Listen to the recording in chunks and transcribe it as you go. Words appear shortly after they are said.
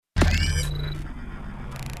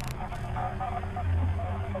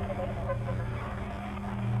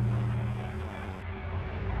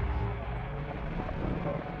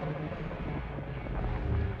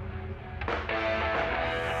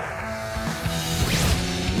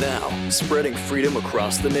Now, spreading freedom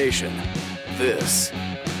across the nation. This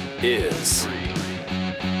is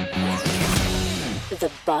The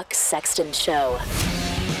Buck Sexton Show.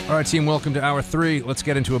 All right, team, welcome to Hour 3. Let's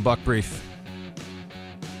get into a Buck Brief.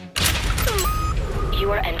 You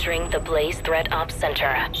are entering the Blaze Threat Ops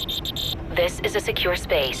Center. This is a secure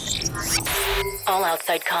space. All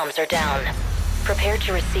outside comms are down. Prepare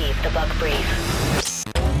to receive the Buck Brief.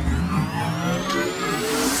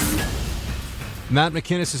 Matt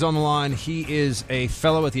McInnes is on the line. He is a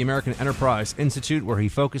fellow at the American Enterprise Institute, where he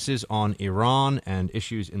focuses on Iran and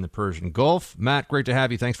issues in the Persian Gulf. Matt, great to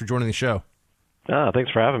have you. Thanks for joining the show.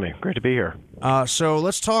 Thanks for having me. Great to be here. So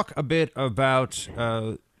let's talk a bit about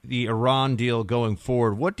the Iran deal going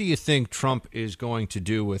forward. What do you think Trump is going to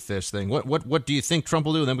do with this thing? What do you think Trump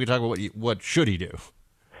will do? And then we can talk about what should he do.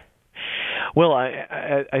 Well,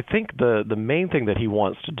 I think the main thing that he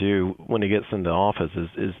wants to do when he gets into office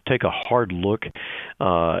is take a hard look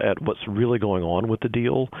at what's really going on with the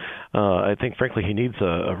deal. I think, frankly, he needs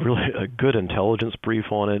a really good intelligence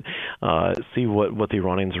brief on it. See what the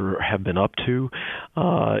Iranians have been up to,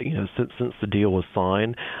 since the deal was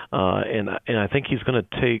signed, and I think he's going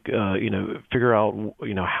to take figure out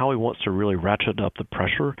how he wants to really ratchet up the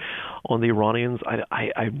pressure on the Iranians.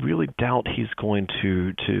 I really doubt he's going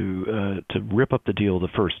to rip up the deal the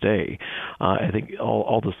first day. I think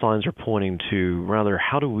all the signs are pointing to rather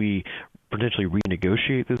how do we potentially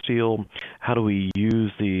renegotiate this deal? How do we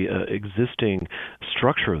use the existing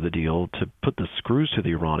structure of the deal to put the screws to the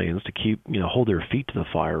Iranians to keep hold their feet to the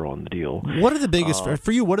fire on the deal? What are the biggest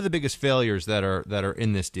for you? What are the biggest failures that are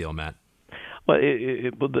in this deal, Matt? Well,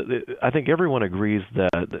 I think everyone agrees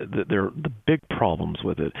that the big problems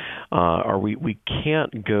with it are we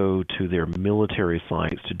can't go to their military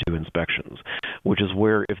sites to do inspections, which is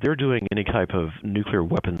where if they're doing any type of nuclear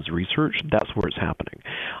weapons research, that's where it's happening,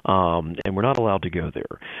 and we're not allowed to go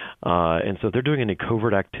there. And so if they're doing any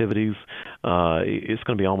covert activities, it's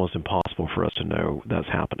going to be almost impossible for us to know that's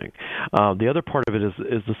happening. The other part of it is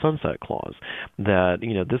the sunset clause, that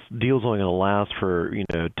this deal's only going to last for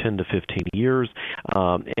 10 to 15 years.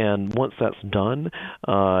 And once that's done,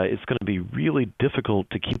 it's going to be really difficult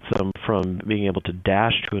to keep them from being able to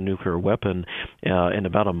dash to a nuclear weapon in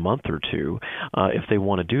about a month or two if they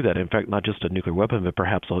want to do that. In fact, not just a nuclear weapon, but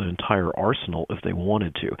perhaps an entire arsenal if they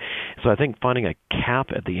wanted to. So I think finding a cap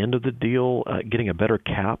at the end of the deal, getting a better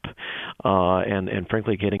cap, and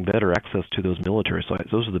frankly getting better access to those military sites,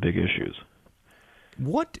 those are the big issues.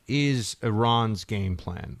 What is Iran's game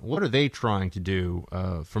plan? What are they trying to do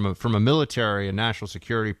from a military and national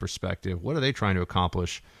security perspective? What are they trying to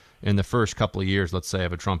accomplish in the first couple of years, let's say,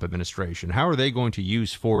 of a Trump administration? How are they going to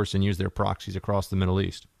use force and use their proxies across the Middle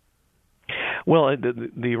East? Well,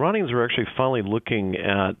 the Iranians are actually finally looking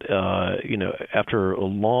at, after a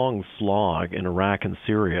long slog in Iraq and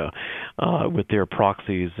Syria with their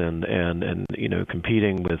proxies and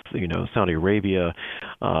competing with, Saudi Arabia,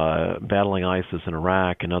 battling ISIS in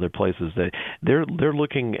Iraq and other places, they're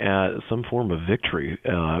looking at some form of victory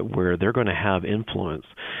where they're going to have influence,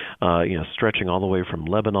 stretching all the way from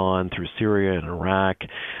Lebanon through Syria and Iraq,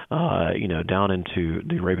 down into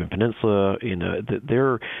the Arabian Peninsula.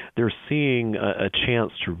 They're seeing a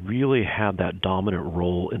chance to really have that dominant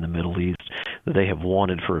role in the Middle East that they have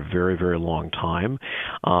wanted for a very, very long time.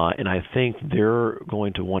 And I think they're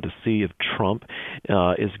going to want to see if Trump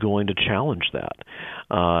is going to challenge that.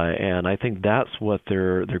 And I think that's what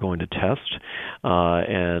they're going to test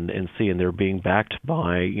and see. And they're being backed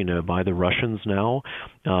by the Russians now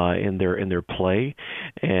in their play.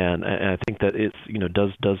 And I think that it's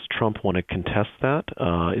does Trump want to contest that?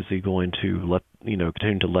 Is he going to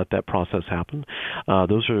continue to let that process happen?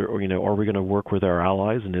 Those are we going to work with our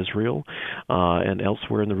allies in Israel and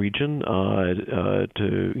elsewhere in the region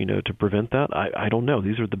to prevent that? I don't know.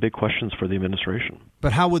 These are the big questions for the administration.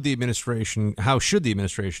 But how should the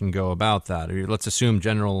administration go about that? Let's assume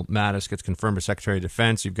General Mattis gets confirmed as Secretary of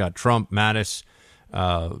Defense. You've got Trump, Mattis,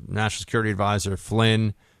 National Security Advisor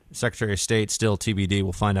Flynn, Secretary of State still TBD.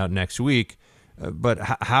 We'll find out next week. But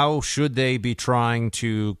how should they be trying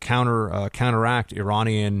to counteract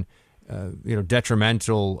Iranian,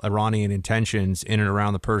 detrimental Iranian intentions in and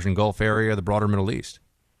around the Persian Gulf area, the broader Middle East?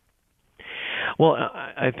 Well,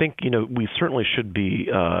 I think we certainly should be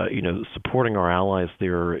supporting our allies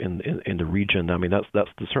there in the region. I mean, that's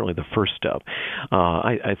certainly the first step.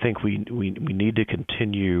 I think we need to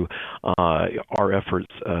continue our efforts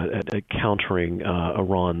at countering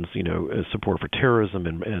Iran's support for terrorism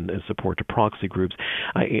and support to proxy groups.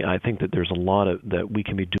 I think that there's a lot that we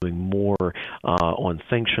can be doing more on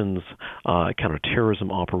sanctions,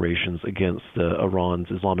 counterterrorism operations against Iran's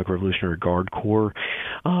Islamic Revolutionary Guard Corps,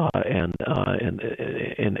 and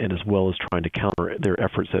and as well as trying to counter their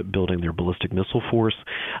efforts at building their ballistic missile force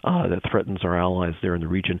that threatens our allies there in the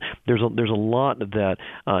region. There's a lot that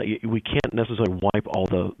we can't necessarily wipe all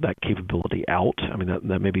that capability out. I mean,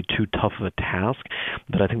 that may be too tough of a task,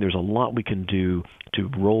 but I think there's a lot we can do to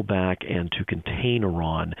roll back and to contain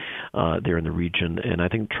Iran there in the region, and I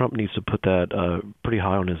think Trump needs to put that pretty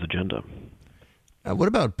high on his agenda. What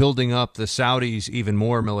about building up the Saudis even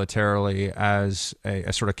more militarily as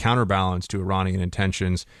a sort of counterbalance to Iranian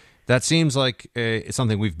intentions? That seems like it's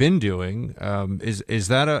something we've been doing. Is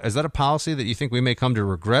that a policy that you think we may come to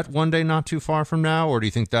regret one day not too far from now, or do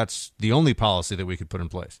you think that's the only policy that we could put in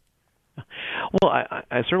place? Well,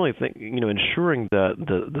 I certainly think ensuring that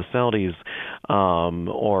the Saudis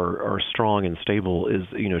are strong and stable is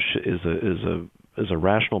a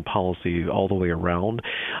rational policy all the way around.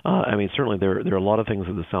 I mean, certainly there are a lot of things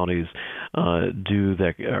that the Saudis do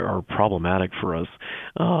that are problematic for us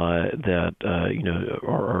that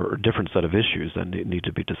are a different set of issues that need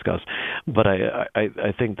to be discussed. But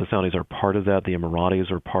I think the Saudis are part of that. The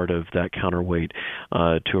Emiratis are part of that counterweight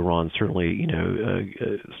to Iran. Certainly,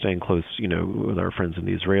 staying close, with our friends in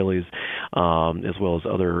the Israelis, as well as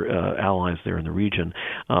other allies there in the region.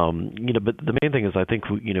 But the main thing is, I think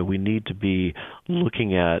we need to be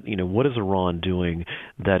looking at what is Iran doing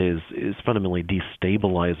that is fundamentally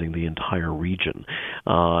destabilizing the entire region,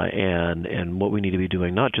 and what we need to be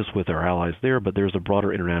doing not just with our allies there, but there's a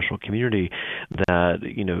broader international community that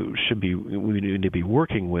we need to be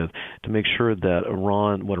working with to make sure that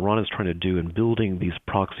what Iran is trying to do in building these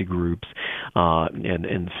proxy groups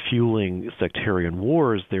and fueling sectarian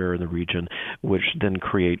wars there in the region, which then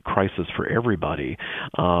create crisis for everybody.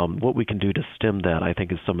 What we can do to stem that, I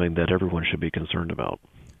think, is something that everyone should be concerned about.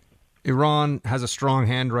 Iran has a strong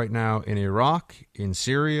hand right now in Iraq, in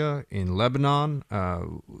Syria, in Lebanon.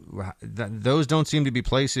 Those don't seem to be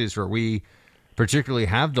places where we particularly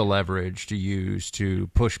have the leverage to use to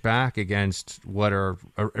push back against what are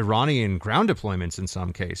Iranian ground deployments in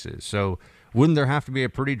some cases. So wouldn't there have to be a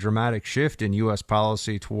pretty dramatic shift in U.S.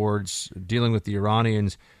 policy towards dealing with the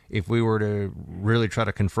Iranians if we were to really try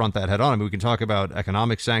to confront that head on? I mean, we can talk about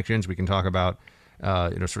economic sanctions. We can talk about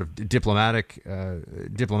sort of diplomatic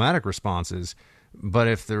responses. But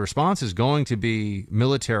if the response is going to be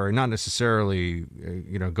military, not necessarily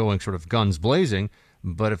going sort of guns blazing,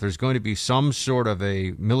 but if there's going to be some sort of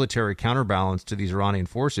a military counterbalance to these Iranian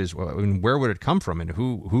forces, I mean, where would it come from, and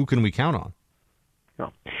who can we count on? Yeah.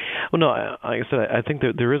 Well, no, like I said, I think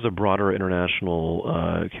that there is a broader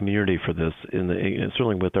international community for this,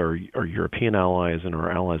 certainly with our European allies and our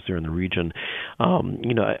allies there in the region.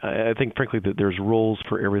 I think, frankly, that there's roles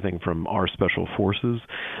for everything from our special forces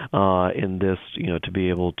in this, to be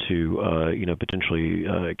able to, potentially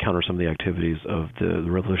counter some of the activities of the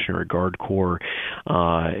Revolutionary Guard Corps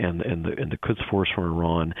and the Quds Force from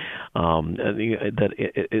Iran,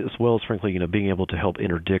 as well as, frankly, being able to help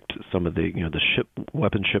interdict some of the, the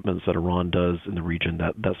weapon shipments that Iran does in the region.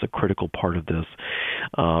 That's a critical part of this.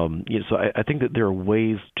 So I think that there are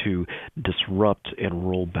ways to disrupt and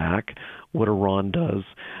roll back what Iran does,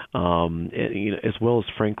 as well as,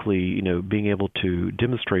 frankly, being able to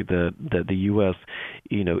demonstrate that the U.S.,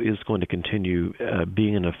 is going to continue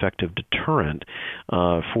being an effective deterrent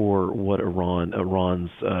for what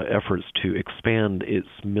Iran's efforts to expand its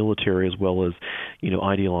military as well as,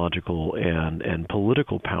 ideological and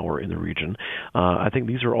political power in the region. I think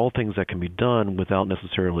these are all things that can be done without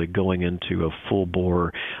necessarily going into a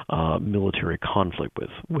full-bore military conflict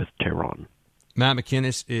with Tehran. Matt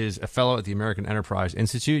McInnes is a fellow at the American Enterprise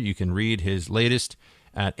Institute. You can read his latest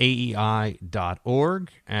at aei.org.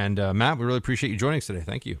 And Matt, we really appreciate you joining us today.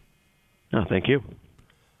 Thank you. Oh, thank you.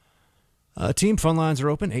 Team, phone lines are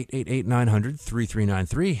open,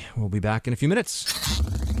 888-900-3393. We'll be back in a few minutes.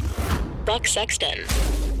 Buck Sexton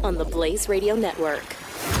on the Blaze Radio Network.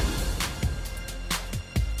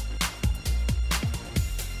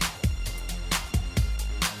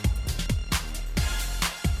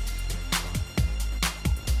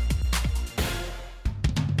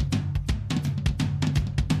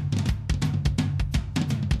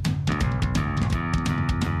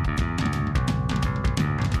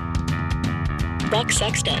 Buck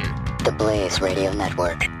Sexton, the Blaze Radio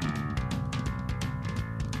Network.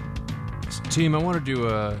 Team, I wanted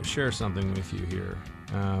to share something with you here.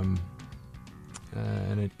 And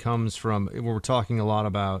it comes from, we're talking a lot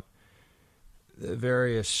about the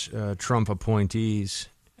various Trump appointees.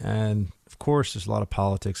 And, of course, there's a lot of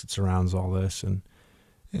politics that surrounds all this. And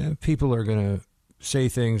people are going to say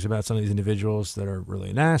things about some of these individuals that are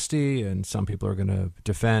really nasty. And some people are going to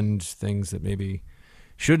defend things that maybe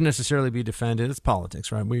shouldn't necessarily be defended. It's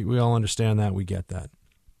politics, right? We all understand that. We get that.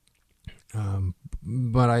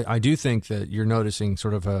 But I do think that you're noticing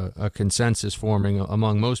sort of a consensus forming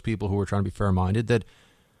among most people who are trying to be fair-minded that,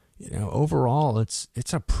 overall it's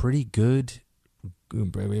a pretty good,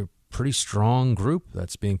 pretty strong group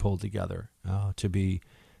that's being pulled together to be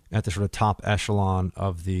at the sort of top echelon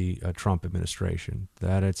of the Trump administration.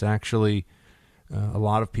 That it's actually a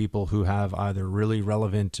lot of people who have either really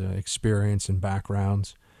relevant experience and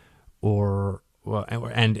backgrounds,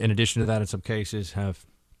 and in addition to that, in some cases, have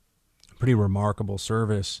pretty remarkable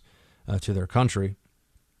service to their country.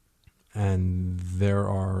 And there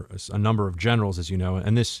are a number of generals, as you know,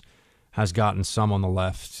 and this has gotten some on the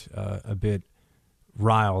left a bit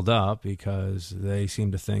riled up because they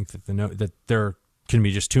seem to think that there can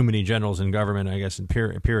be just too many generals in government, I guess, in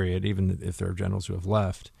period, even if there are generals who have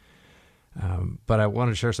left. But I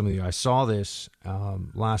wanted to share something with you. I saw this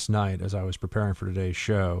last night as I was preparing for today's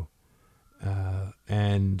show,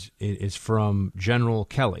 and it is from General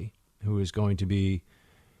Kelly, who is going to be,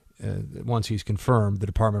 once he's confirmed, the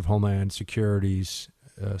Department of Homeland Security's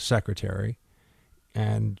secretary.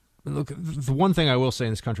 And look, the one thing I will say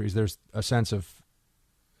in this country is there's a sense of,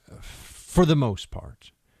 for the most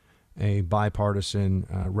part, a bipartisan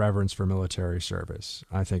reverence for military service.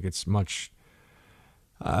 I think it's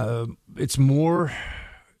it's more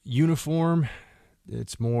uniform,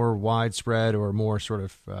 it's more widespread, or more sort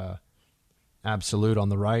of absolute on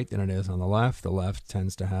the right than it is on the left. The left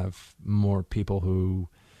tends to have more people who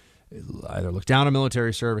either look down on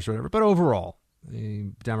military service or whatever. But overall,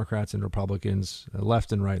 the Democrats and Republicans,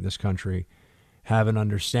 left and right in this country, have an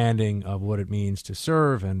understanding of what it means to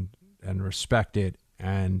serve and respect it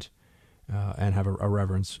and have a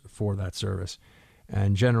reverence for that service.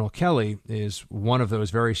 And General Kelly is one of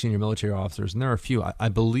those very senior military officers, and there are a few. I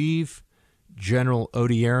believe General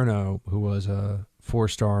Odierno, who was a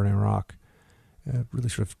 4-star in Iraq, really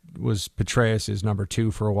sort of was Petraeus's number 2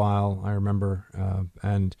 for a while, I remember.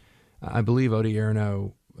 And I believe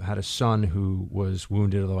Odierno had a son who was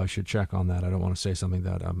wounded, although I should check on that. I don't want to say something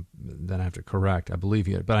that then I have to correct. I believe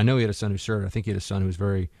he had, but I know he had a son who served. I think he had a son who was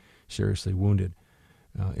very seriously wounded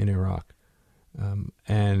in Iraq.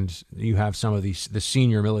 And you have some of the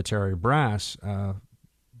senior military brass.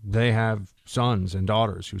 They have sons and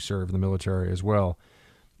daughters who serve in the military as well.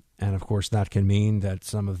 And, of course, that can mean that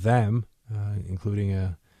some of them, including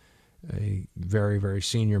a very, very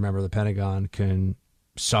senior member of the Pentagon, can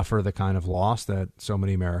suffer the kind of loss that so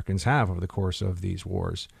many Americans have over the course of these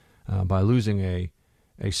wars by losing a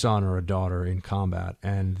son or a daughter in combat.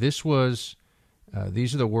 And these are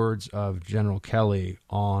the words of General Kelly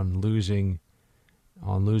on losing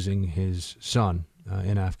his son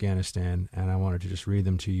in Afghanistan, and I wanted to just read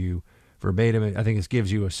them to you verbatim. I think this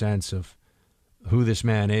gives you a sense of who this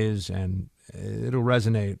man is, and it'll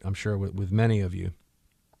resonate, I'm sure, with many of you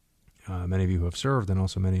who have served, and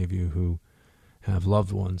also many of you who have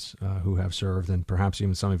loved ones who have served, and perhaps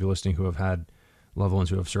even some of you listening who have had loved ones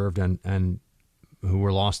who have served and who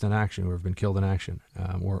were lost in action, who have been killed in action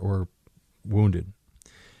or wounded.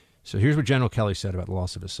 So here's what General Kelly said about the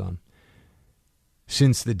loss of his son.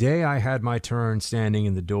 Since the day I had my turn standing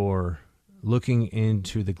in the door, looking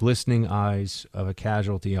into the glistening eyes of a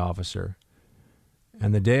casualty officer,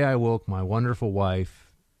 and the day I woke my wonderful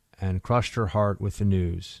wife and crushed her heart with the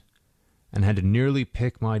news, and had to nearly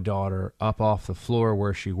pick my daughter up off the floor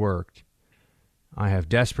where she worked, I have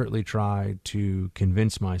desperately tried to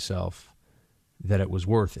convince myself that it was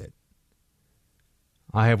worth it.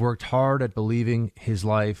 I have worked hard at believing his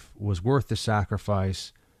life was worth the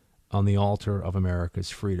sacrifice on the altar of America's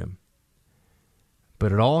freedom.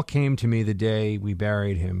 But it all came to me the day we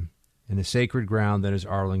buried him in the sacred ground that is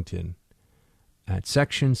Arlington, at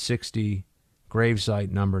Section 60,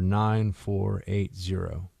 gravesite number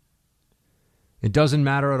 9480. It doesn't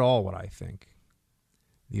matter at all what I think.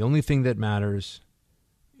 The only thing that matters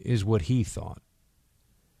is what he thought,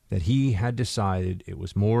 that he had decided it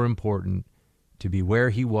was more important to be where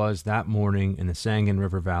he was that morning in the Sangin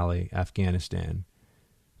River Valley, Afghanistan,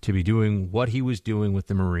 to be doing what he was doing with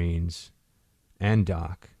the Marines and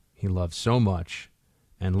Doc he loved so much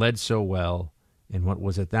and led so well in what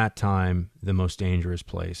was at that time the most dangerous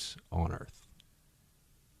place on earth.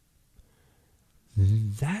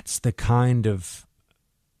 That's the kind of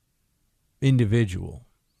individual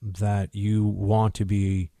that you want to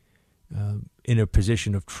be in a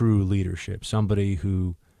position of true leadership, somebody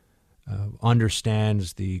who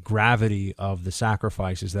understands the gravity of the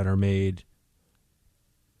sacrifices that are made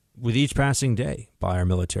with each passing day by our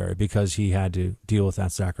military, because he had to deal with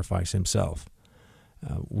that sacrifice himself.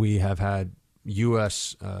 We have had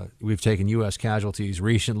we've taken U.S. casualties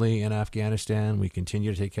recently in Afghanistan. We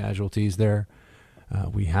continue to take casualties there.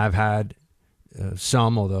 We have had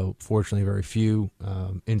some, although fortunately very few,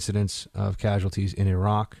 incidents of casualties in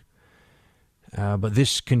Iraq. But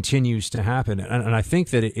this continues to happen. And I think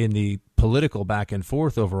that in the political back and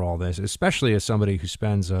forth over all this, especially as somebody who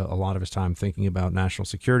spends a lot of his time thinking about national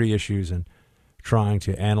security issues and trying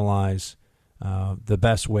to analyze the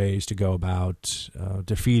best ways to go about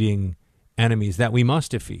defeating enemies that we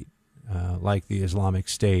must defeat, like the Islamic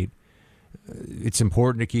State, it's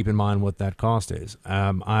important to keep in mind what that cost is.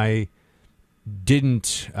 I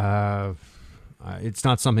didn't, it's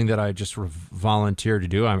not something that I just volunteered to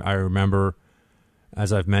do. I remember,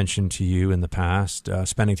 as I've mentioned to you in the past,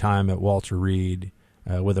 spending time at Walter Reed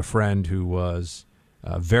with a friend who was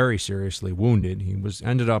very seriously wounded. He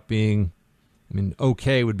ended up being,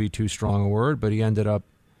 okay would be too strong a word, but he ended up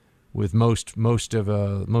with most of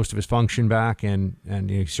his function back, and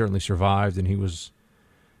he certainly survived, and he was,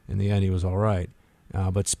 in the end, he was all right.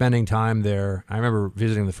 But spending time there, I remember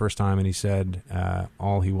visiting the first time, and he said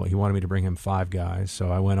he wanted me to bring him 5 guys, so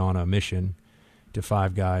I went on a mission to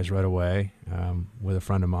 5 guys right away with a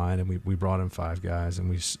friend of mine, and we brought him 5 guys, and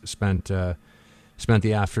we spent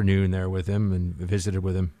the afternoon there with him and visited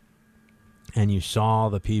with him. And you saw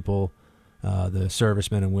the people, the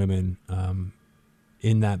servicemen and women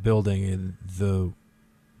in that building, and the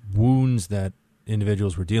wounds that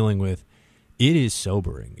individuals were dealing with. It is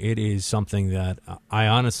sobering. It is something that I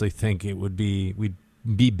honestly think we'd be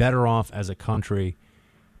better off as a country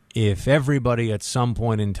if everybody at some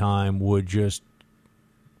point in time would just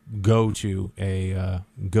go to the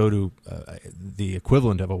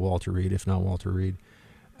equivalent of a Walter Reed, if not Walter Reed,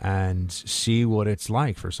 and see what it's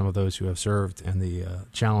like for some of those who have served and the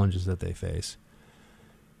challenges that they face.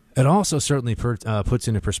 It also certainly puts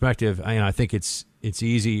into perspective. I think it's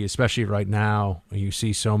easy, especially right now. You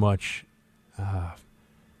see so much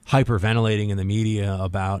hyperventilating in the media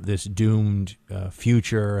about this doomed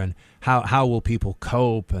future and how will people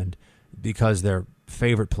cope, and because their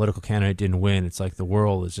favorite political candidate didn't win, it's like the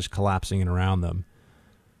world is just collapsing in around them.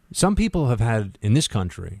 Some people have had, in this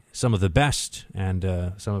country, some of the best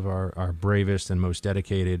and some of our bravest and most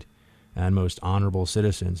dedicated and most honorable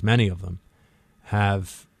citizens, many of them,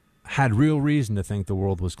 have had real reason to think the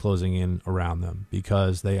world was closing in around them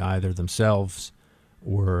because they either themselves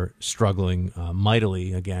were struggling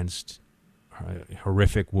mightily against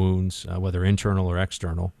horrific wounds, whether internal or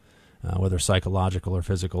external, whether psychological or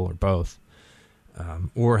physical or both,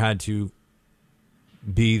 or had to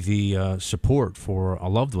be the support for a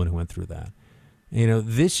loved one who went through that.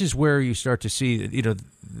 This is where you start to see,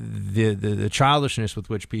 the childishness with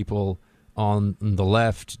which people on the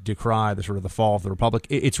left decry the sort of the fall of the republic.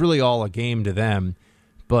 It's really all a game to them,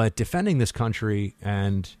 but defending this country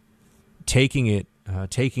and taking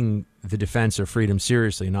the defense of freedom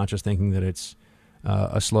seriously, not just thinking that it's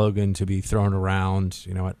a slogan to be thrown around,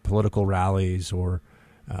 at political rallies, or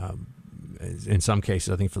in some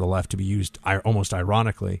cases, I think for the left to be used almost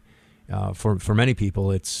ironically. For many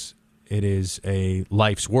people, it is a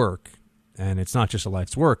life's work, and it's not just a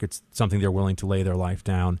life's work; it's something they're willing to lay their life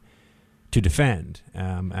down to defend.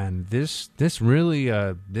 And this really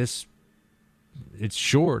it's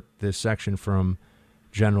short. This section from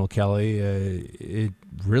General Kelly, it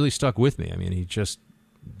really stuck with me. He just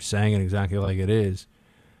sang it exactly like it is.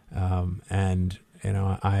 And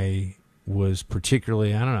I was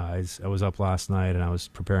particularly, I was up last night and I was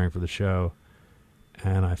preparing for the show,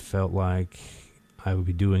 and I felt like I would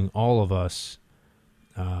be doing all of us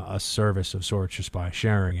a service of sorts just by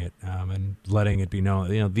sharing it and letting it be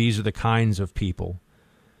known. These are the kinds of people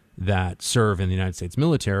that serve in the United States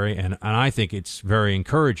military, and I think it's very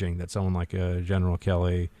encouraging that someone like General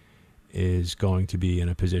Kelly is going to be in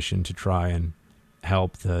a position to try and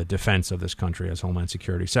help the defense of this country as Homeland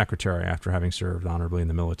Security Secretary after having served honorably in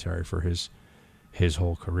the military for his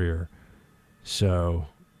whole career. So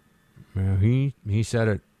he said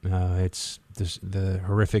it. It's the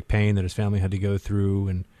horrific pain that his family had to go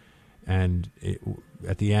through, and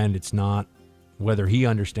at the end, it's not whether he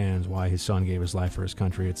understands why his son gave his life for his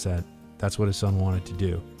country. It's that's what his son wanted to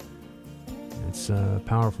do. It's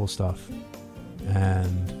powerful stuff.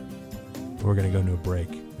 And we're going to go into a break,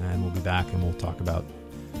 and we'll be back, and we'll talk about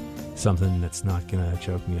something that's not going to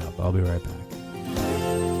choke me up. I'll be right back.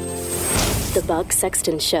 The Buck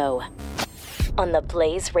Sexton Show on the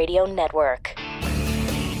Blaze Radio Network.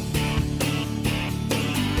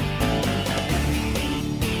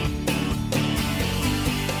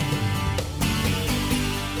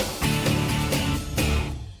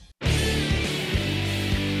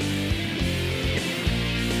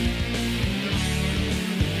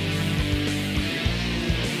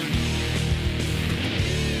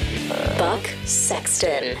 Buck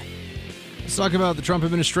Sexton. Let's talk about the Trump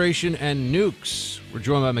administration and nukes. We're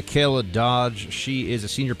joined by Michaela Dodge. She is a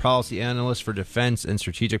senior policy analyst for defense and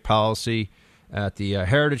strategic policy at the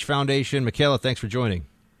Heritage Foundation. Michaela, thanks for joining.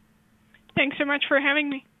 Thanks so much for having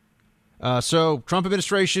me. So, Trump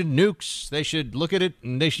administration, nukes, they should look at it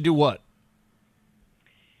and they should do what?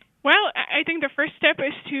 Well, I think the first step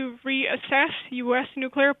is to reassess U.S.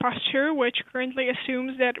 nuclear posture, which currently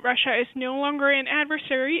assumes that Russia is no longer an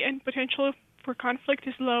adversary and potential for conflict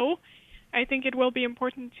is low. I think it will be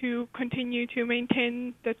important to continue to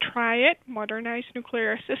maintain the triad, modernize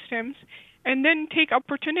nuclear systems, and then take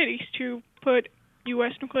opportunities to put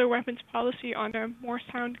U.S. nuclear weapons policy on a more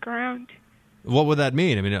sound ground. What would that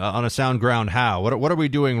mean? I mean, on a sound ground, how? What are we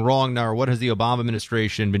doing wrong now, or what has the Obama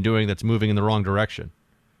administration been doing that's moving in the wrong direction?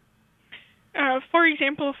 For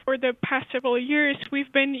example, for the past several years,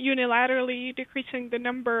 we've been unilaterally decreasing the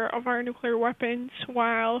number of our nuclear weapons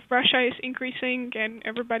while Russia is increasing and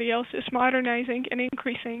everybody else is modernizing and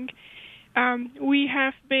increasing. We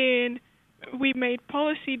made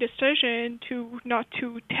policy decision not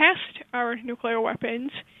to test our nuclear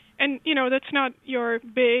weapons. And, that's not your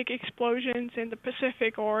big explosions in the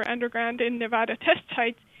Pacific or underground in Nevada test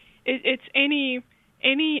sites. It's any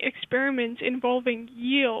experiments involving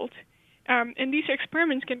yield. And these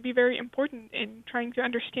experiments can be very important in trying to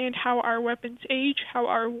understand how our weapons age, how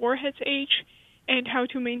our warheads age, and how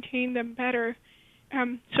to maintain them better.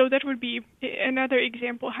 So that would be another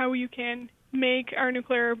example how you can make our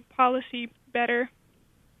nuclear policy better.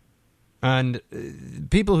 And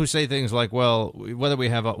people who say things like, well, whether we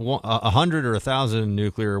have 100 or 1,000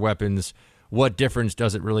 nuclear weapons, what difference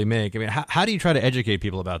does it really make? I mean, how do you try to educate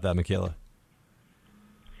people about that, Michaela?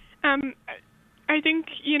 I think,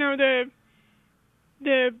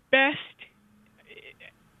 the best,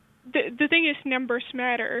 the thing is numbers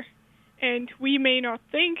matter, and we may not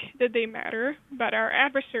think that they matter, but our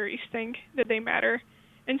adversaries think that they matter.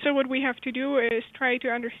 And so what we have to do is try to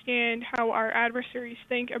understand how our adversaries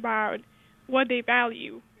think about what they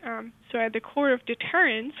value. So at the core of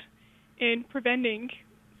deterrence in preventing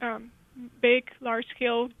big,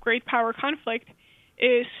 large-scale, great power conflict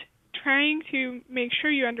is trying to make sure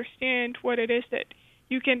you understand what it is that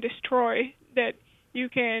you can destroy, that you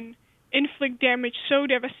can inflict damage so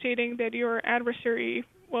devastating that your adversary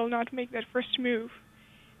will not make that first move.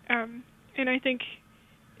 And I think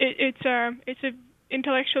it's a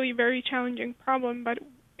intellectually very challenging problem, but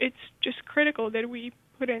it's just critical that we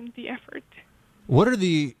put in the effort. What are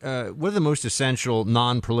the most essential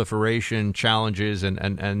non-proliferation challenges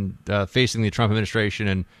and facing the Trump administration,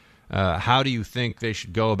 and how do you think they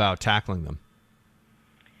should go about tackling them?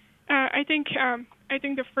 I think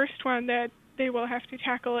the first one that they will have to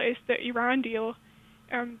tackle is the Iran deal.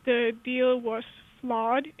 The deal was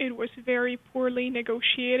flawed. It was very poorly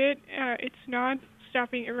negotiated. It's not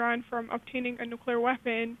stopping Iran from obtaining a nuclear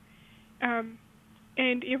weapon, and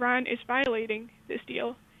Iran is violating this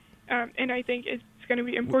deal. And I think it's going to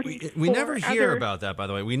be important. We never hear about that, by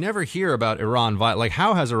the way. We never hear about Iran.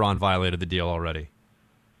 How has Iran violated the deal already?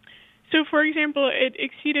 So, for example, it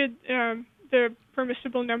exceeded the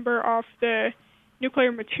permissible number of the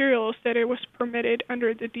nuclear materials that it was permitted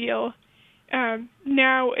under the deal.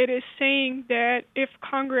 Now it is saying that if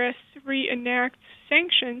Congress reenacts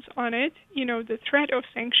sanctions on it, the threat of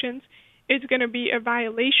sanctions, it's going to be a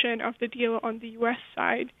violation of the deal on the U.S.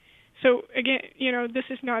 side. So again, this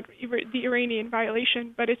is not the Iranian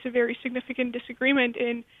violation, but it's a very significant disagreement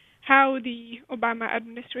in how the Obama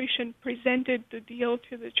administration presented the deal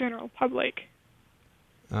to the general public.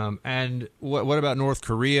 And what about North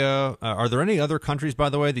Korea? Are there any other countries, by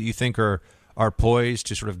the way, that you think are poised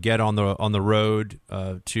to sort of get on the road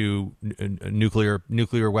to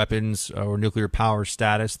nuclear weapons or nuclear power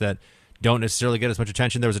status that don't necessarily get as much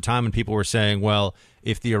attention? There was a time when people were saying, well,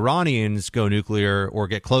 if the Iranians go nuclear or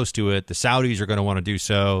get close to it, the Saudis are going to want to do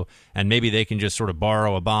so, and maybe they can just sort of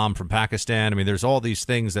borrow a bomb from Pakistan. I mean, there's all these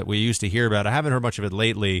things that we used to hear about. I haven't heard much of it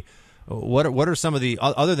lately. What are some of the,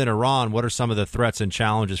 other than Iran, what are some of the threats and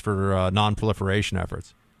challenges for non-proliferation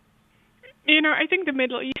efforts? I think the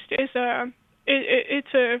Middle East is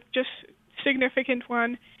it's a just significant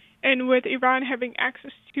one. And with Iran having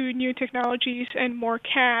access to new technologies and more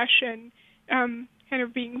cash and kind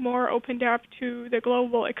of being more opened up to the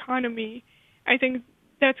global economy, I think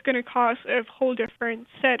that's going to cause a whole different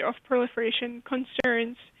set of proliferation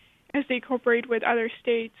concerns as they cooperate with other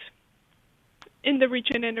states in the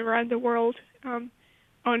region and around the world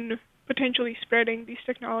on potentially spreading these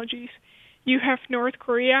technologies. You have North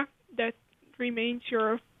Korea that remains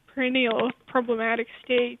your perennial problematic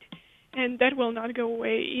state, and that will not go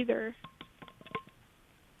away either.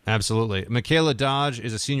 Absolutely. Michaela Dodge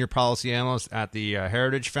is a senior policy analyst at the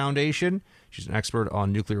Heritage Foundation. She's an expert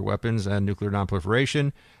on nuclear weapons and nuclear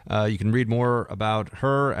nonproliferation. You can read more about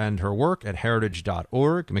her and her work at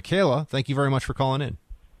heritage.org. Michaela, thank you very much for calling in.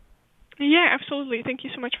 Yeah, absolutely. Thank you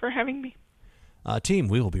so much for having me. Team,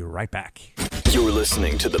 we will be right back. You're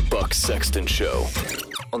listening to the Buck Sexton Show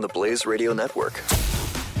on the Blaze Radio Network.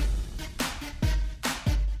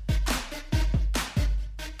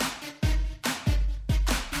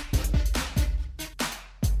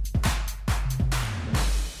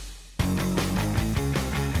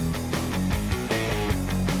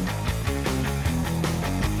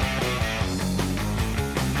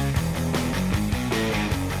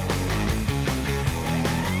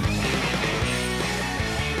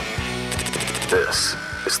 This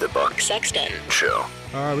is the Buck Sexton Show.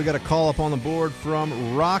 All right, we got a call up on the board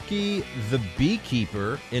from Rocky the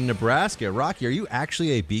Beekeeper in Nebraska. Rocky, are you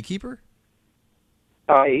actually a beekeeper?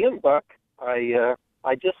 I am, Buck. I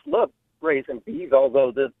just love raising bees,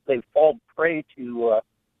 although they've fallen prey to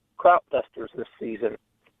crop dusters this season.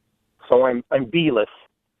 So I'm beeless.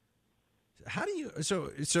 How do you?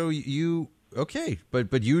 So you okay?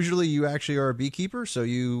 But usually you actually are a beekeeper. So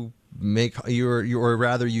you or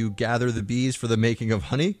rather you gather the bees for the making of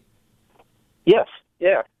honey. Yes,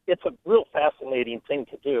 yeah. It's a real fascinating thing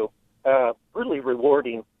to do. Really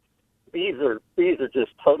rewarding. Bees are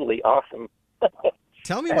just totally awesome.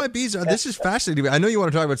 Tell me why bees are. This is fascinating. I know you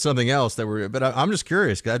want to talk about something else but I'm just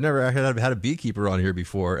curious because I've never had a beekeeper on here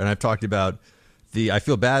before, and I've talked about I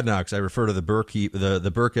feel bad now because I refer to the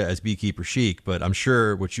burqa as beekeeper chic, but I'm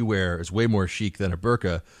sure what you wear is way more chic than a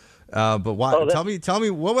burqa. But why? Tell me,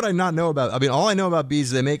 what would I not know about? I mean, all I know about bees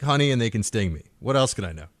is they make honey and they can sting me. What else can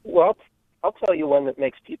I know? Well, I'll tell you one that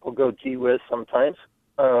makes people go gee whiz sometimes.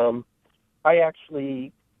 I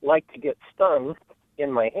actually like to get stung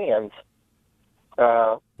in my hands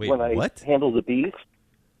when I handle the bees.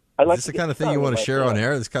 Is this the kind of thing you want to share on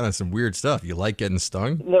air? This kind of some weird stuff. You like getting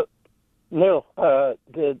stung? No.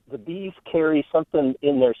 The bees carry something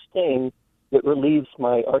in their sting that relieves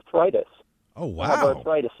my arthritis. Oh, wow. I have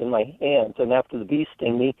arthritis in my hands, and after the bees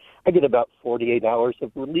sting me, I get about 48 hours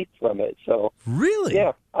of relief from it. So, really?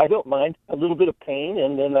 Yeah, I don't mind a little bit of pain,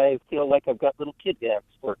 and then I feel like I've got little kid hands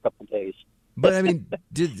for a couple days. But, I mean,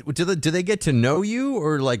 do they get to know you,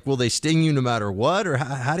 or, like, will they sting you no matter what? Or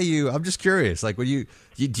how do you – I'm just curious. Like, do you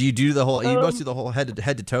do the whole – you must do the whole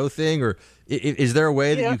head-to-toe thing? Or is there a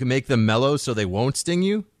way that you can make them mellow so they won't sting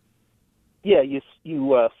you? Yeah, you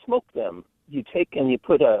smoke them. You take and you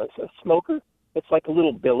put a smoker. It's like a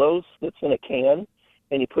little billows that's in a can,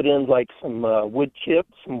 and you put in like some wood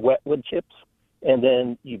chips, some wet wood chips, and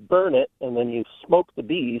then you burn it, and then you smoke the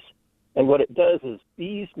bees. And what it does is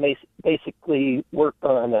bees basically work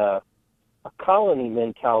on a colony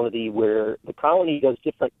mentality where the colony does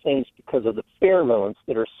different things because of the pheromones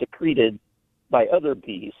that are secreted by other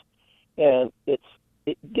bees. And it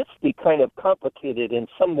gets to be kind of complicated in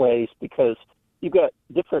some ways because you've got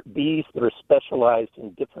different bees that are specialized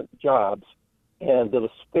in different jobs, and those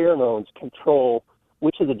pheromones control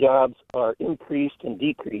which of the jobs are increased and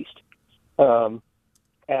decreased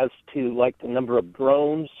as to like the number of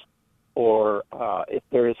drones or if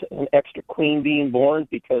there's an extra queen being born,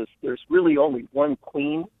 because there's really only one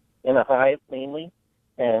queen in a hive mainly,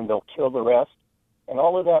 and they'll kill the rest. And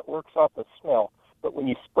all of that works off of smell. But when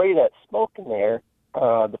you spray that smoke in there,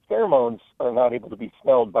 the pheromones are not able to be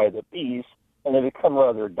smelled by the bees, and they become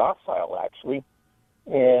rather docile, actually.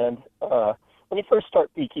 And when you first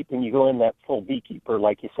start beekeeping, you go in that full beekeeper,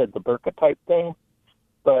 like you said, the burqa type thing.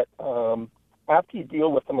 But after you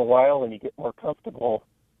deal with them a while and you get more comfortable,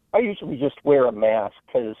 I usually just wear a mask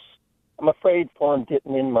because I'm afraid for them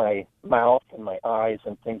getting in my mouth and my eyes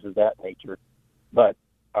and things of that nature. But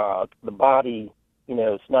the body,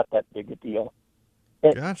 it's not that big a deal.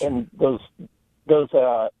 And, Gotcha. And those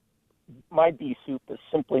my bee soup is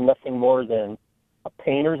simply nothing more than a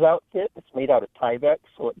painter's outfit. It's made out of Tyvek,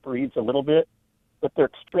 so it breathes a little bit, but they're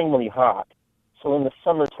extremely hot. So in the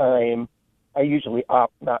summertime, I usually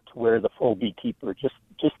opt not to wear the full beekeeper, just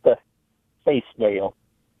the face veil.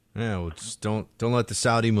 Yeah, well, just don't let the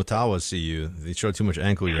Saudi Mutawas see you. They show too much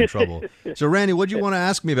ankle, you're in trouble. So, Randy, what do you want to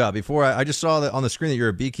ask me about? Before I just saw that on the screen that you're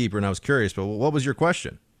a beekeeper, and I was curious, but what was your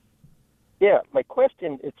question? Yeah, my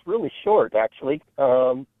question, it's really short, actually.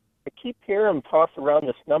 I keep hearing them toss around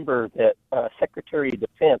this number that Secretary of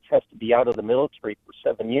Defense has to be out of the military for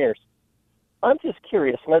 7 years. I'm just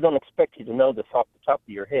curious, and I don't expect you to know this off the top of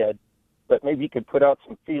your head, but maybe you could put out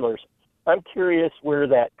some feelers. I'm curious where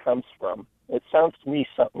that comes from. It sounds to me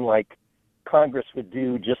something like Congress would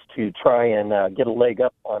do just to try and get a leg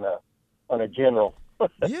up on a general.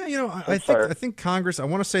 Yeah, I think Congress. I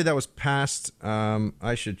want to say that was passed.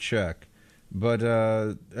 I should check, but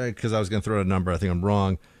because I was going to throw out a number, I think I'm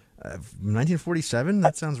wrong. 1947.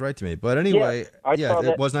 That sounds right to me. But anyway,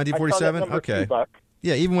 it was 1947. Okay.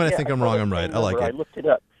 Yeah, even when I think I'm wrong, I'm right. I like it. I looked it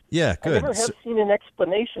up. Yeah, good. I never have seen an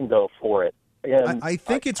explanation though for it. I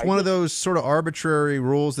think it's one of those sort of arbitrary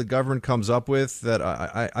rules that government comes up with that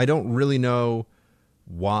I don't really know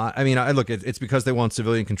why. I mean, it's because they want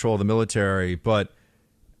civilian control of the military, but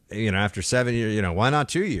after 7 years, why not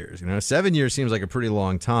 2 years? 7 years seems like a pretty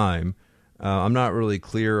long time. I'm not really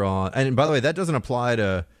clear on. And by the way, that doesn't apply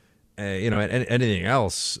to anything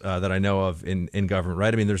else that I know of in government,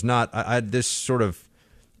 right? I mean, there's not this sort of.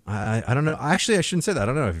 I don't know. Actually, I shouldn't say that. I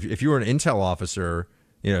don't know if you were an intel officer.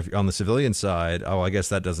 If on the civilian side, I guess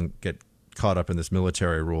that doesn't get caught up in this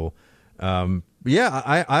military rule. I'll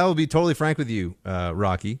be totally frank with you,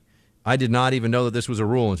 Rocky. I did not even know that this was a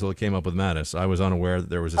rule until it came up with Mattis. I was unaware that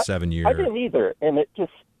there was a 7-year. I didn't either, and it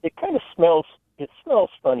kind of smells. It smells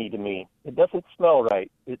funny to me. It doesn't smell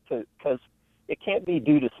right. It's because it can't be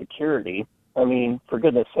due to security. I mean, for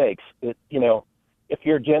goodness sakes, if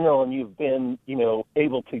you're a general and you've been,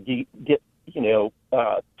 able to get,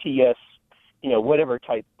 TS, whatever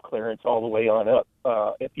type clearance all the way on up,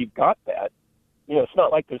 if you've got that, it's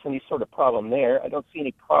not like there's any sort of problem there. I don't see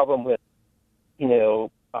any problem with,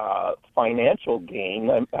 financial gain.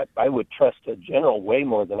 I would trust a general way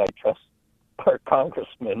more than I trust our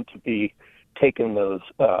congressman to be taking those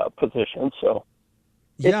positions. So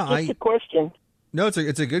it's just a question. No, it's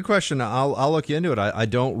a good question. I'll look into it. I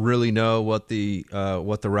don't really know what the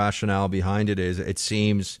rationale behind it is. It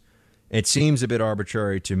seems a bit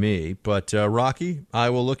arbitrary to me. But Rocky, I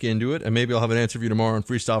will look into it, and maybe I'll have an answer for you tomorrow on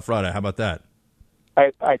Freestyle Friday. How about that?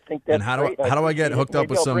 I think that's. And how do I get hooked up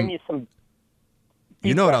with some? Bring you some.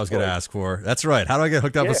 You know what I was going to ask for. That's right. How do I get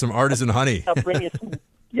hooked up with some artisan honey? I'll bring you some.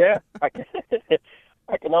 Yeah, I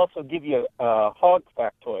can also give you hog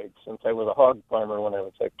factoids since I was a hog farmer when I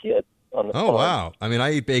was a kid. Oh farm. Wow! I mean,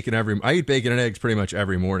 I eat bacon and eggs pretty much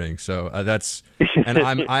every morning. So that's and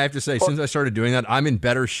I have to say, since I started doing that, I'm in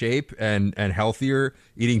better shape and healthier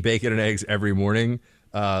eating bacon and eggs every morning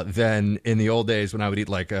than in the old days when I would eat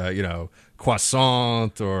like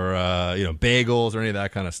croissant or bagels or any of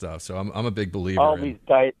that kind of stuff. So I'm a big believer. All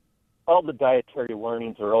the dietary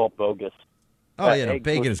warnings are all bogus. Oh yeah,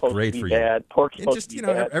 bacon is great for you. Bad. Pork's supposed to be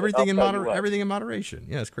bad, everything in moderation.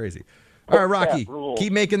 Yeah, it's crazy. All right, Rocky,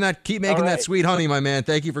 keep making that sweet honey, my man.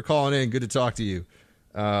 Thank you for calling in. Good to talk to you.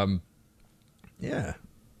 Yeah,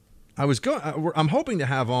 I'm hoping to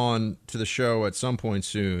have on to the show at some point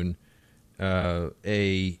soon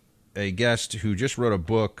a guest who just wrote a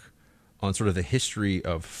book on sort of the history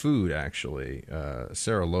of food. Actually,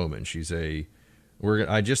 Sarah Lohman.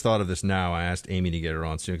 I just thought of this now. I asked Amy to get her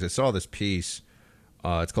on soon because I saw this piece.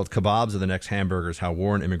 It's called "Kebabs Are the Next Hamburgers: How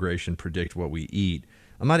War and Immigration Predict What We Eat."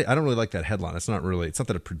 I don't really like that headline. It's not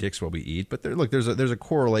that it predicts what we eat, but there's a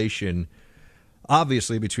correlation,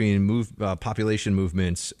 obviously, between population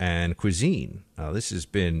movements and cuisine. This has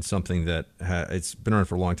been something that it's been around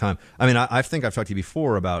for a long time. I mean, I think I've talked to you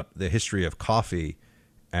before about the history of coffee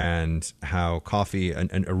and how coffee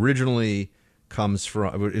and originally comes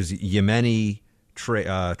from is Yemeni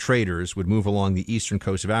traders would move along the eastern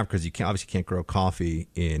coast of Africa because you obviously can't grow coffee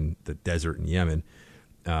in the desert in Yemen.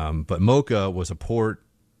 But Mocha was a port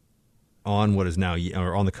on what is now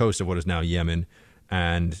or on the coast of what is now Yemen,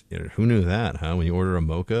 and who knew that? Huh? When you order a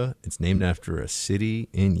mocha, it's named after a city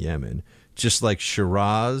in Yemen, just like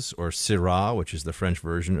Shiraz or Syrah, which is the French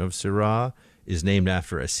version of Syrah, is named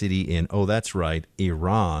after a city in that's right,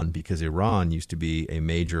 Iran, because Iran used to be a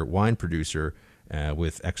major wine producer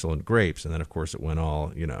with excellent grapes, and then of course it went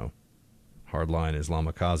all hardline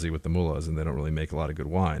Islamikazi with the mullahs, and they don't really make a lot of good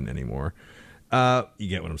wine anymore. You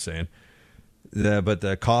get what I'm saying. But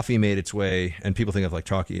the coffee made its way, and people think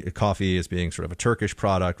of coffee as being sort of a Turkish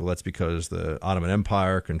product. Well, that's because the Ottoman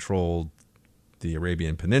Empire controlled the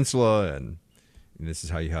Arabian Peninsula, and this is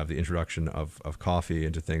how you have the introduction of coffee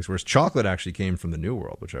into things. Whereas chocolate actually came from the New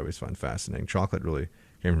World, which I always find fascinating. Chocolate really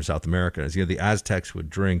came from South America. As the Aztecs would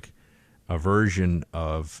drink a version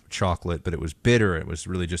of chocolate, but it was bitter. It was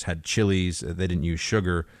really just had chilies. They didn't use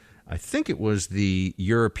sugar. I think it was the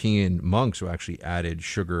European monks who actually added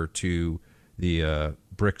sugar to the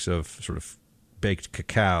bricks of sort of baked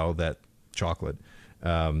cacao, that chocolate,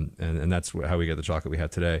 and that's how we get the chocolate we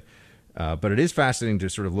have today. But it is fascinating to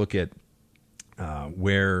sort of look at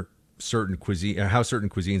where certain how certain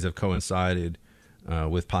cuisines have coincided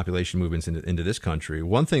with population movements into this country.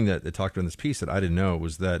 One thing that they talked about in this piece that I didn't know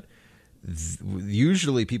was that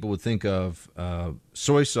usually people would think of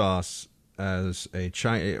soy sauce as a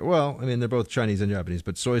Chinese. Well, I mean, they're both Chinese and Japanese,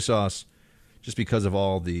 but soy sauce, just because of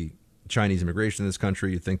all the Chinese immigration in this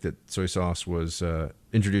country, you'd think that soy sauce was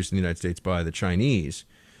introduced in the United States by the Chinese.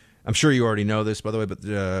 I'm sure you already know this, by the way,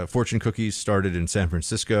 but fortune cookies started in San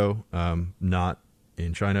Francisco, not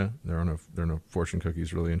in China. There are no fortune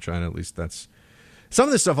cookies really in China. At least that's some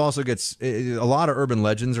of this stuff. Also gets a lot of urban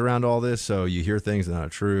legends around all this, so you hear things that are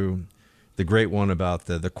not true. The great one about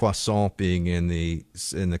the croissant being in the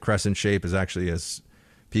crescent shape is actually, as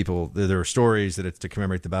people, there are stories that it's to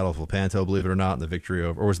commemorate the Battle of Lepanto, believe it or not, and the victory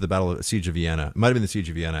over, or was it the Battle of Siege of Vienna? It might have been the Siege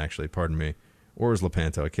of Vienna, actually. Pardon me. Or was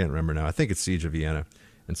Lepanto? I can't remember now. I think it's Siege of Vienna.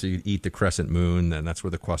 And so you'd eat the crescent moon, and that's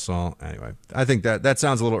where the croissant. Anyway, I think that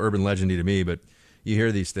sounds a little urban legendy to me, but you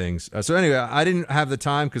hear these things. So anyway, I didn't have the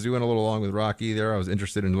time because we went a little long with Rocky there. I was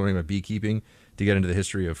interested in learning about beekeeping to get into the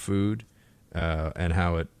history of food and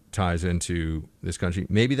how it ties into this country.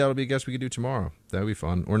 Maybe that'll be a guest we could do tomorrow. That would be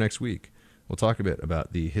fun. Or next week. We'll talk a bit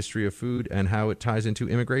about the history of food and how it ties into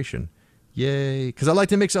immigration. Yay. Because I like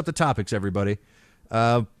to mix up the topics, everybody.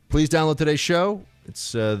 Please download today's show.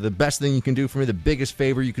 It's the best thing you can do for me. The biggest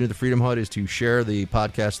favor you can do to the Freedom Hut is to share the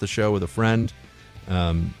podcast, the show, with a friend.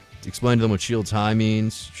 Explain to them what Shields High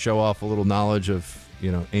means. Show off a little knowledge of,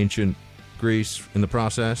 ancient Greece in the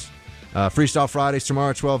process. Freestyle Fridays tomorrow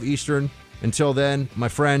at 12 Eastern. Until then, my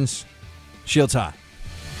friends, Shields High.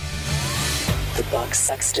 The Buck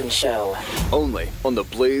Sexton Show. Only on the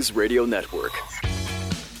Blaze Radio Network.